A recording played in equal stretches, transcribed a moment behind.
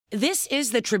This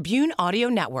is the Tribune Audio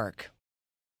Network.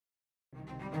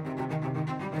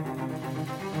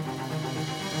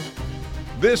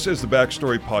 This is the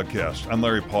Backstory Podcast. I'm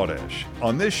Larry Potash.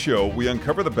 On this show, we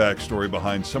uncover the backstory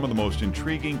behind some of the most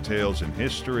intriguing tales in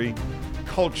history,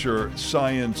 culture,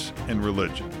 science, and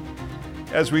religion.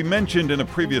 As we mentioned in a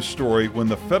previous story, when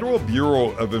the Federal Bureau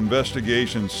of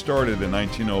Investigation started in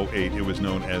 1908, it was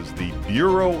known as the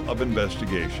Bureau of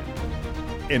Investigation.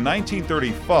 In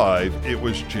 1935, it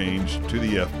was changed to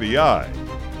the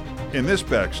FBI. In this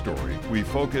backstory, we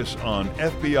focus on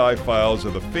FBI files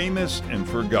of the famous and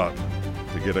forgotten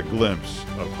to get a glimpse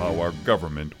of how our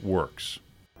government works.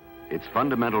 Its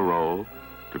fundamental role,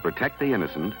 to protect the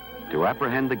innocent, to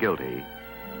apprehend the guilty.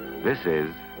 This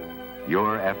is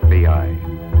your FBI.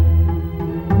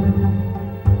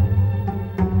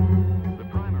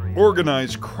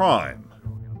 Organized crime,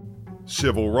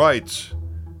 civil rights,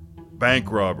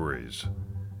 bank robberies.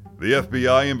 The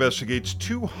FBI investigates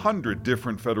 200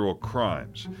 different federal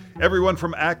crimes. Everyone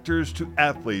from actors to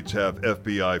athletes have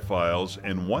FBI files,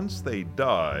 and once they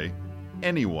die,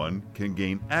 anyone can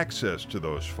gain access to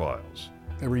those files.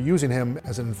 They were using him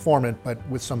as an informant, but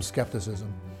with some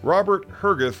skepticism. Robert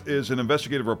Herguth is an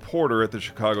investigative reporter at the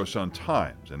Chicago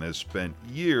Sun-Times and has spent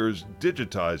years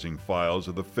digitizing files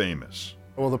of the famous.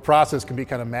 Well, the process can be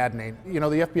kind of maddening. You know,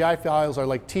 the FBI files are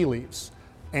like tea leaves,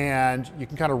 and you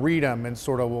can kind of read them and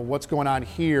sort of, well, what's going on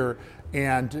here,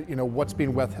 and, you know, what's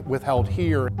being withheld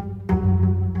here.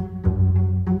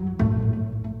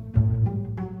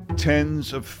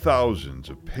 Tens of thousands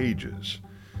of pages.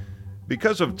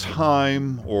 Because of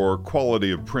time or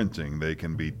quality of printing, they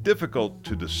can be difficult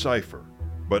to decipher,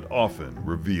 but often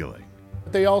revealing.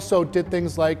 They also did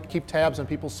things like keep tabs on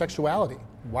people's sexuality.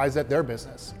 Why is that their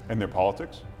business? And their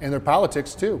politics? And their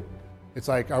politics, too. It's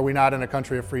like, are we not in a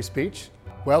country of free speech?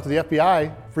 Well, to the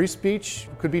FBI, free speech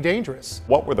could be dangerous.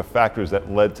 What were the factors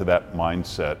that led to that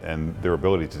mindset and their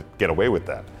ability to get away with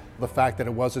that? The fact that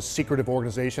it was a secretive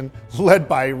organization led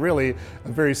by really a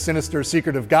very sinister,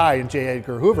 secretive guy in J.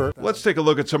 Edgar Hoover. Let's take a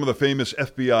look at some of the famous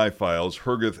FBI files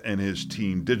Herguth and his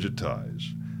team digitized.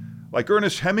 Like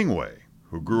Ernest Hemingway,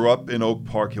 who grew up in Oak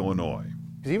Park, Illinois.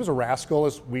 He was a rascal,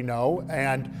 as we know,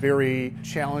 and very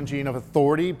challenging of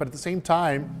authority, but at the same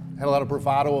time, had a lot of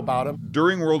bravado about him.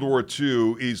 During World War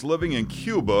II, he's living in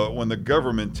Cuba when the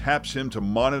government taps him to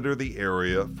monitor the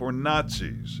area for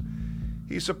Nazis.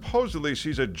 He supposedly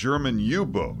sees a German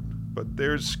U-boat, but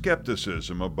there's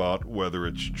skepticism about whether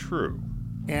it's true.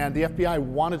 And the FBI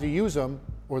wanted to use him,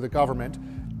 or the government,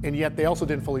 and yet they also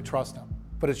didn't fully trust him.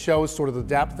 But it shows sort of the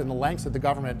depth and the lengths that the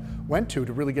government went to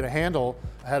really get a handle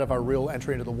ahead of our real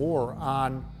entry into the war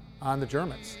on the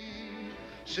Germans.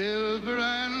 Silver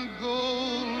and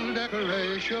gold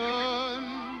decorations.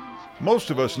 Most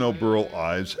of us know Burl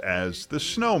Ives as the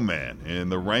Snowman in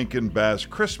the Rankin Bass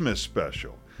Christmas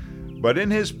special. But in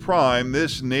his prime,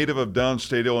 this native of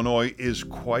downstate Illinois is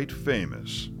quite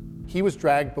famous. He was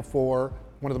dragged before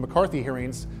one of the McCarthy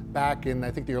hearings back in,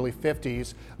 I think, the early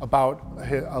 50s about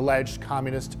alleged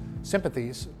communist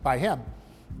sympathies by him.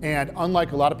 And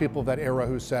unlike a lot of people of that era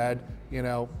who said, you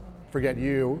know, forget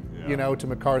you, you know, to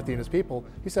McCarthy and his people,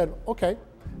 he said, okay.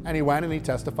 And he went and he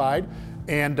testified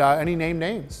and he named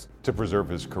names. To preserve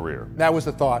his career. That was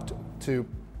the thought, to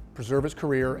preserve his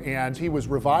career, and he was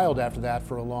reviled after that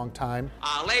for a long time.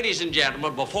 Ladies and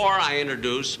gentlemen, before I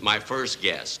introduce my first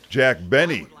guest. Jack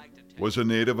Benny was a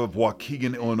native of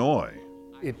Waukegan, Illinois.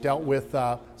 It dealt with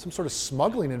some sort of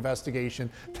smuggling investigation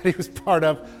that he was part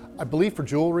of, I believe, for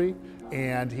jewelry,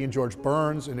 and he and George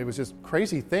Burns, and it was this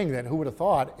crazy thing that who would have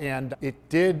thought, and it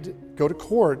did go to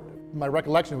court. My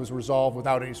recollection, it was resolved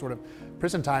without any sort of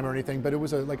prison time or anything, but it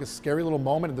was like a scary little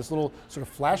moment and this little sort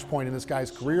of flashpoint in this guy's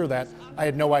career that I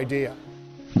had no idea.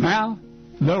 Now,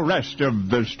 the rest of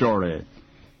the story.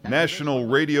 National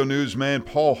radio newsman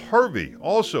Paul Harvey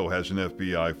also has an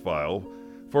FBI file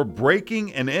for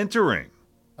breaking and entering.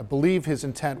 I believe his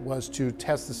intent was to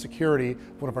test the security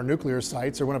of one of our nuclear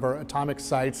sites or one of our atomic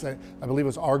sites. I believe it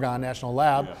was Argonne National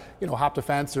Lab. Yeah. You know, hopped a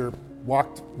fence or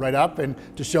walked right up and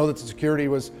to show that the security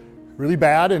was really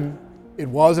bad, and it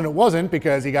was and it wasn't,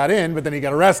 because he got in, but then he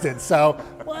got arrested. So,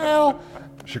 well.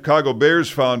 Chicago Bears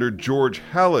founder George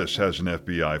Halas has an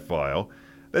FBI file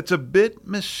that's a bit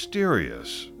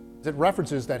mysterious. It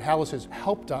references that Halas has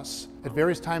helped us at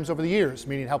various times over the years,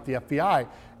 meaning helped the FBI.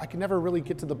 I could never really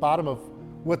get to the bottom of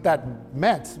what that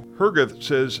meant. Herguth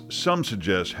says some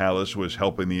suggest Halas was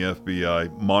helping the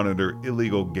FBI monitor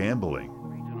illegal gambling.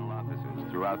 Regional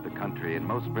offices throughout the country in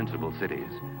most principal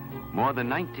cities. More than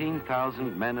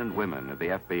 19,000 men and women of the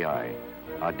FBI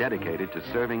are dedicated to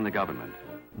serving the government.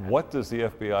 What does the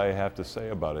FBI have to say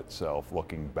about itself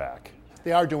looking back?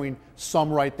 they are doing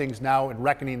some right things now and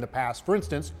reckoning the past. For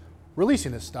instance,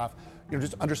 releasing this stuff,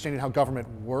 just understanding how government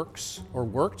works or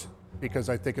worked, because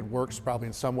I think it works probably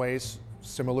in some ways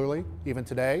similarly even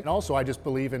today. And also I just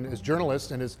believe in, as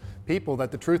journalists and as people,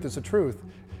 that the truth is the truth,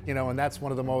 and that's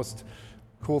one of the most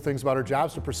cool things about our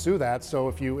jobs, to pursue that. So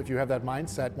if you have that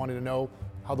mindset, wanting to know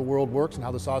how the world works and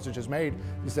how the sausage is made,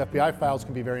 these FBI files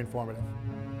can be very informative.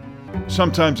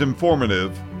 Sometimes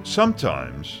informative,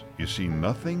 sometimes you see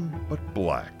nothing but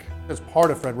black. As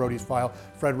part of Fred Rohde's file,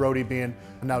 Fred Rohde being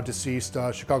a now deceased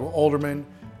Chicago alderman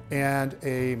and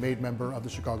a made member of the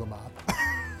Chicago mob.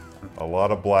 A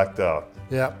lot of blacked out.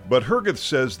 Yeah. But Herguth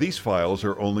says these files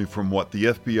are only from what the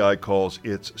FBI calls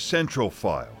its central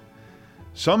file.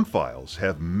 Some files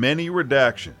have many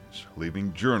redactions,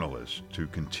 leaving journalists to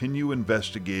continue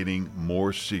investigating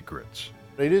more secrets.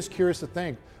 It is curious to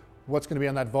think what's going to be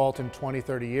on that vault in 20,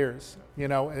 30 years,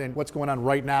 and what's going on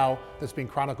right now that's being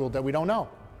chronicled that we don't know.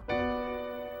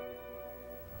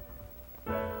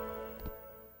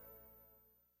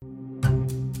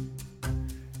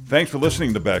 Thanks for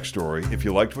listening to Backstory. If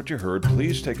you liked what you heard,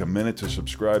 please take a minute to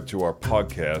subscribe to our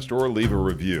podcast or leave a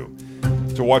review.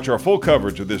 To watch our full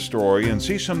coverage of this story and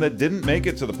see some that didn't make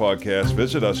it to the podcast,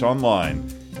 visit us online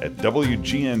at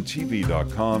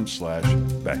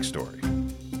wgntv.com/backstory.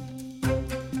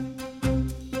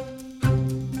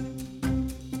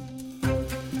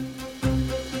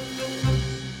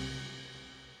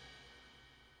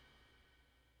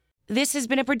 This has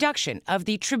been a production of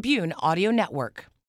the Tribune Audio Network.